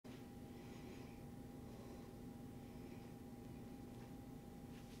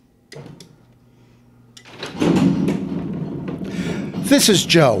This is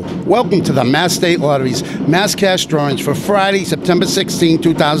Joe. Welcome to the Mass State Lottery's Mass Cash Drawings for Friday, September 16,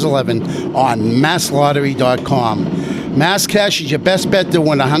 2011 on masslottery.com. Mass Cash is your best bet to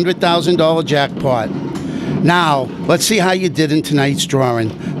win a $100,000 jackpot. Now, let's see how you did in tonight's drawing.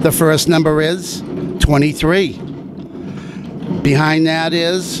 The first number is 23. Behind that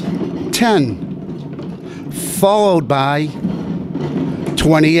is 10, followed by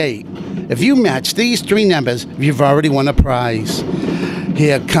 28. If you match these three numbers, you've already won a prize.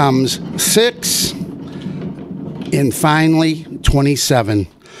 Here comes 6, and finally 27.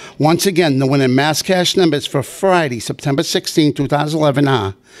 Once again, the winning Mass Cash numbers for Friday, September 16, 2011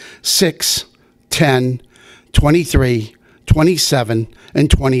 are 6, 10, 23, 27,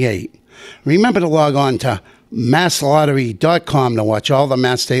 and 28. Remember to log on to masslottery.com to watch all the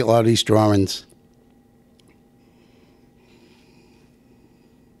Mass State Lottery's drawings.